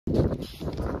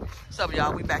What's up,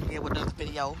 y'all? We back here with another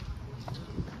video.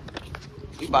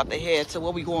 We about to head to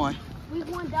where we going? We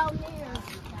going down there.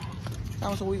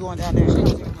 Tell us where we going down there.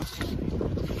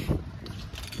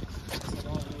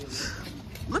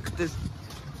 Look at this.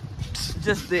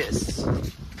 Just this.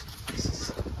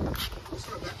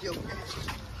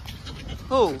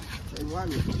 Who?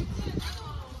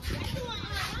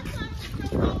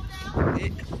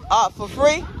 For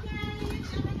free?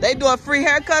 They doing free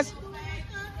haircuts?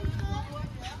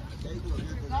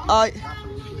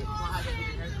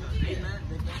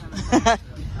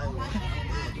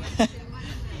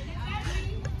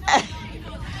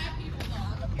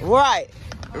 Right.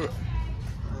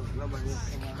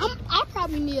 I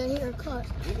probably need a haircut.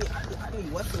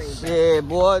 Yeah,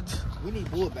 boy. We need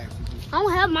bull back. I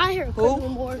don't have my haircut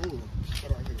anymore.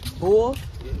 Bull?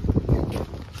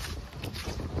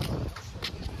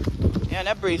 Yeah,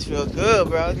 that breeze feels good,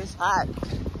 bro. It's hot.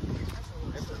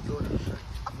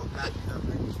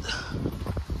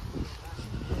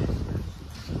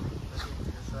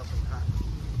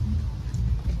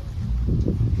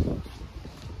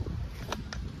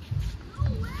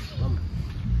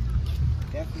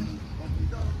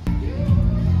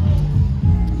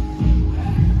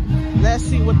 Let's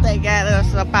see what they got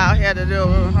us up out here to do,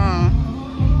 huh?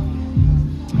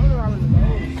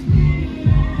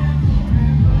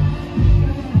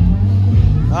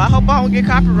 I hope I don't get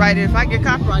copyrighted. If I get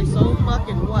copyrighted, so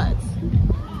fucking what?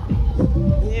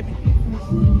 Yeah.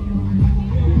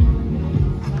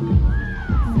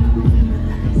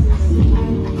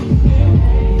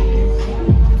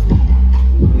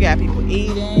 We got people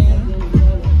eating.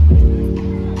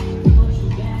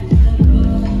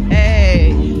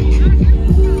 Hey.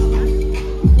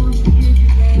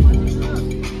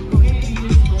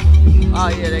 Oh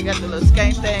yeah, they got the little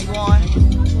skate thing going.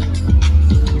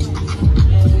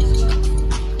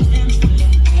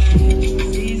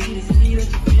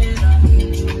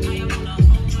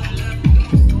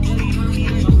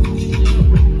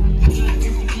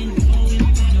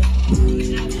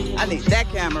 I need that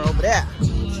camera over there.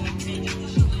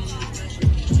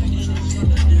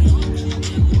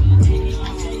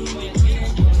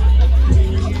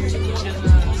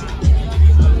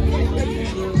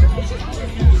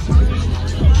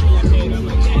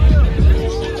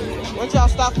 What y'all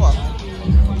stop for?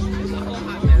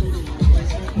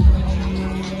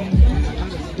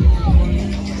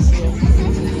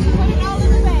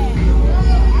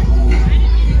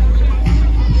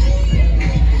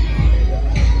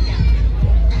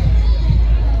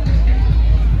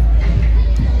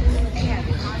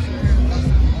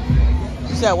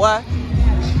 You said what?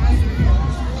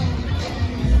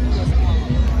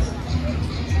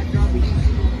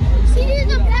 See,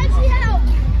 there's a Pepsi house.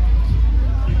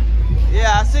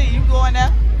 Yeah, I see you going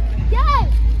there. Yes.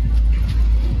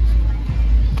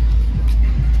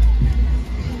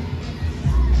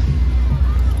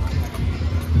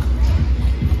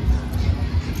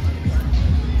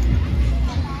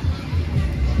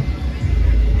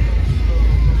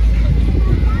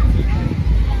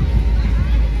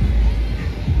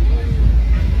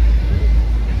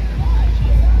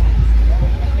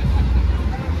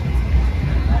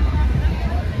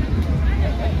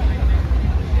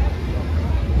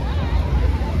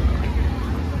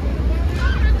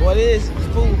 What is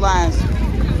food lines?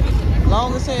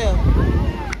 Long as hell.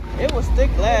 It was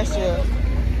thick last year.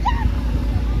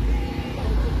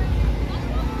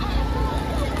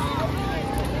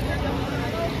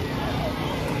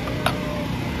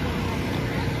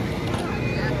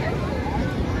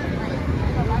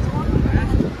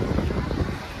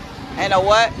 And a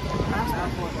what?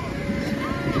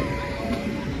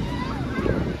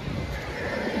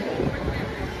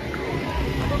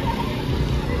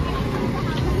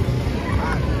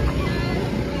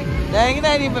 Dang, it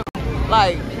ain't even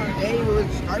like.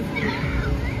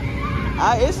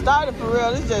 It started for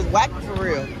real. It's just whack for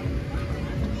real.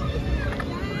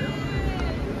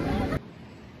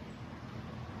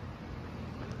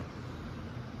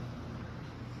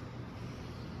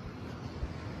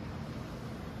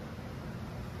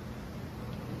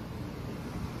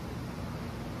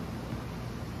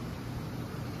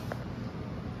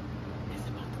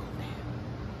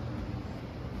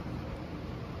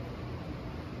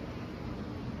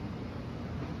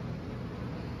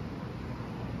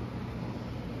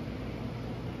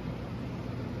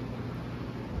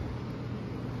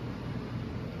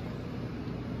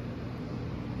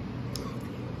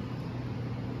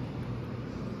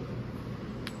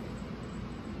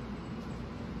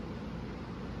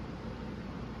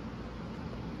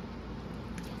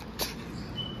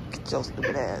 Get your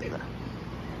stupid ass.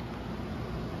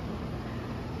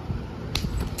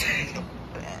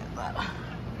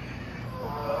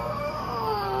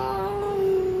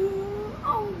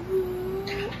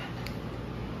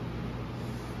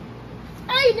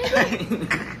 Hey, nigga.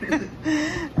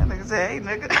 That nigga said, hey,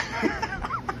 nigga.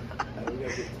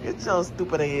 Get your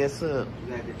stupid ass up.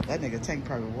 That nigga Tank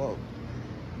probably woke.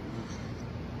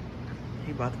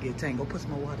 He about to get Tank. Go put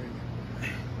some more water in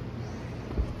there.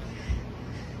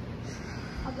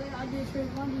 I bet I did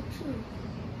Trayvon too.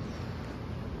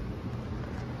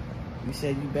 You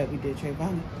said you bet we did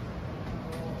Trayvon.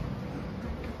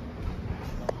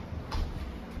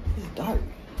 It's dark.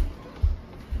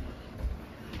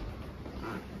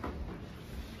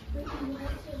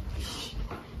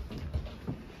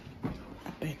 I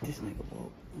bet this nigga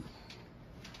woke.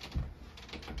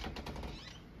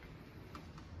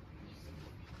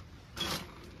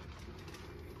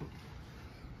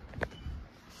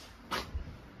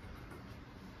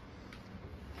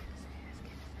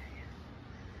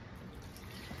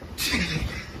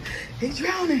 He's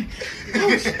drowning.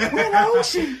 Ocean. We're in the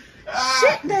ocean.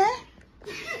 Shit, man.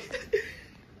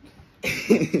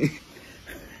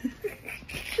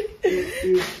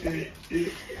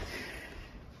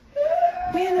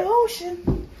 We in the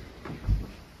ocean.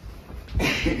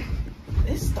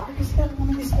 It's dark as hell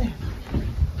when he's there.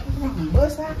 We're gonna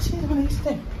bust our shit when he's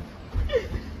there.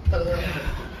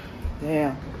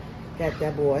 Damn. Got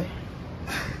that boy.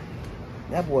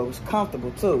 That boy was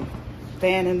comfortable too.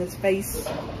 Fan in his face.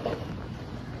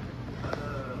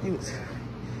 He was,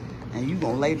 and you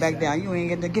gonna lay back down. You ain't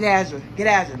getting to get Azure. Get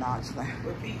Azure. No, it's like.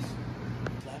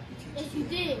 Yes, you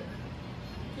did.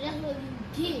 That's what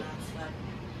you did.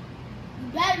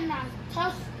 You better not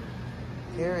touch me.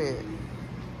 Period.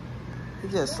 He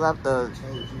just slapped the.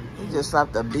 He just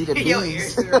slapped the beat of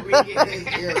bees. He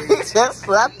just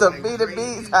slapped the beat of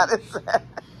bees out of his head.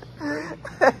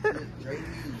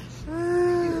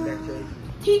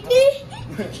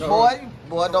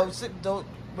 Boy, don't sit. Don't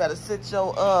better sit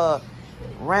your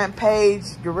rampage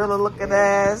gorilla looking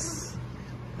ass.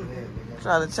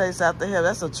 Trying to chase after him.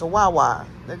 That's a chihuahua,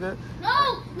 nigga.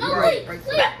 No, please.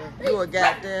 You a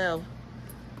goddamn.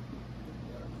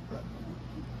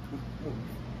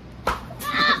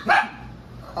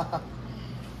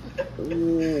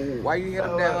 Ooh, why you hit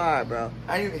him that hard, bro?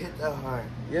 I didn't even hit that hard.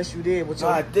 Yes, you did. No,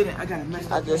 I didn't. I got a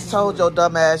messed up. I just told your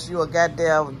dumb ass you a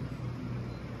goddamn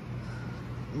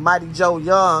Mighty Joe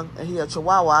Young, and he a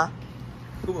chihuahua.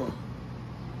 Come on.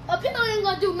 A pillow ain't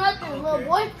gonna do nothing, little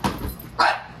boy.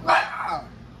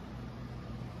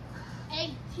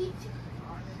 Hey, teach.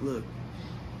 Look.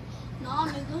 Nah,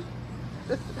 nigga.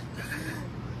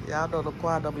 Y'all know the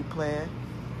quad don't be playing.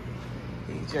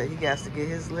 He got to get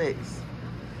his licks.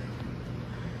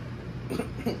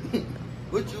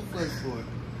 What you flinched for?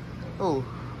 Who?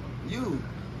 You.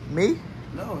 Me?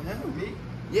 No, him. Me?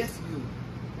 Yes, you.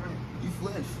 You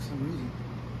flinched for some reason.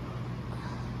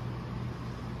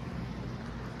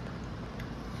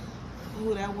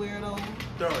 Who, that weirdo?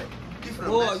 Throw it.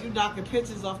 Boy, you knocking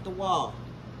pictures off the wall.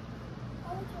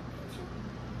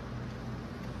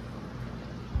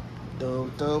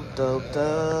 Dope, dope, dope,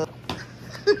 dope.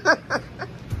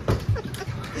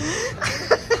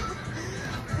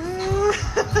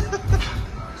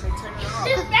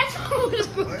 That's what was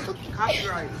broke.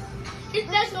 Copyright.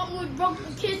 That's what was broke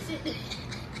the kitchen.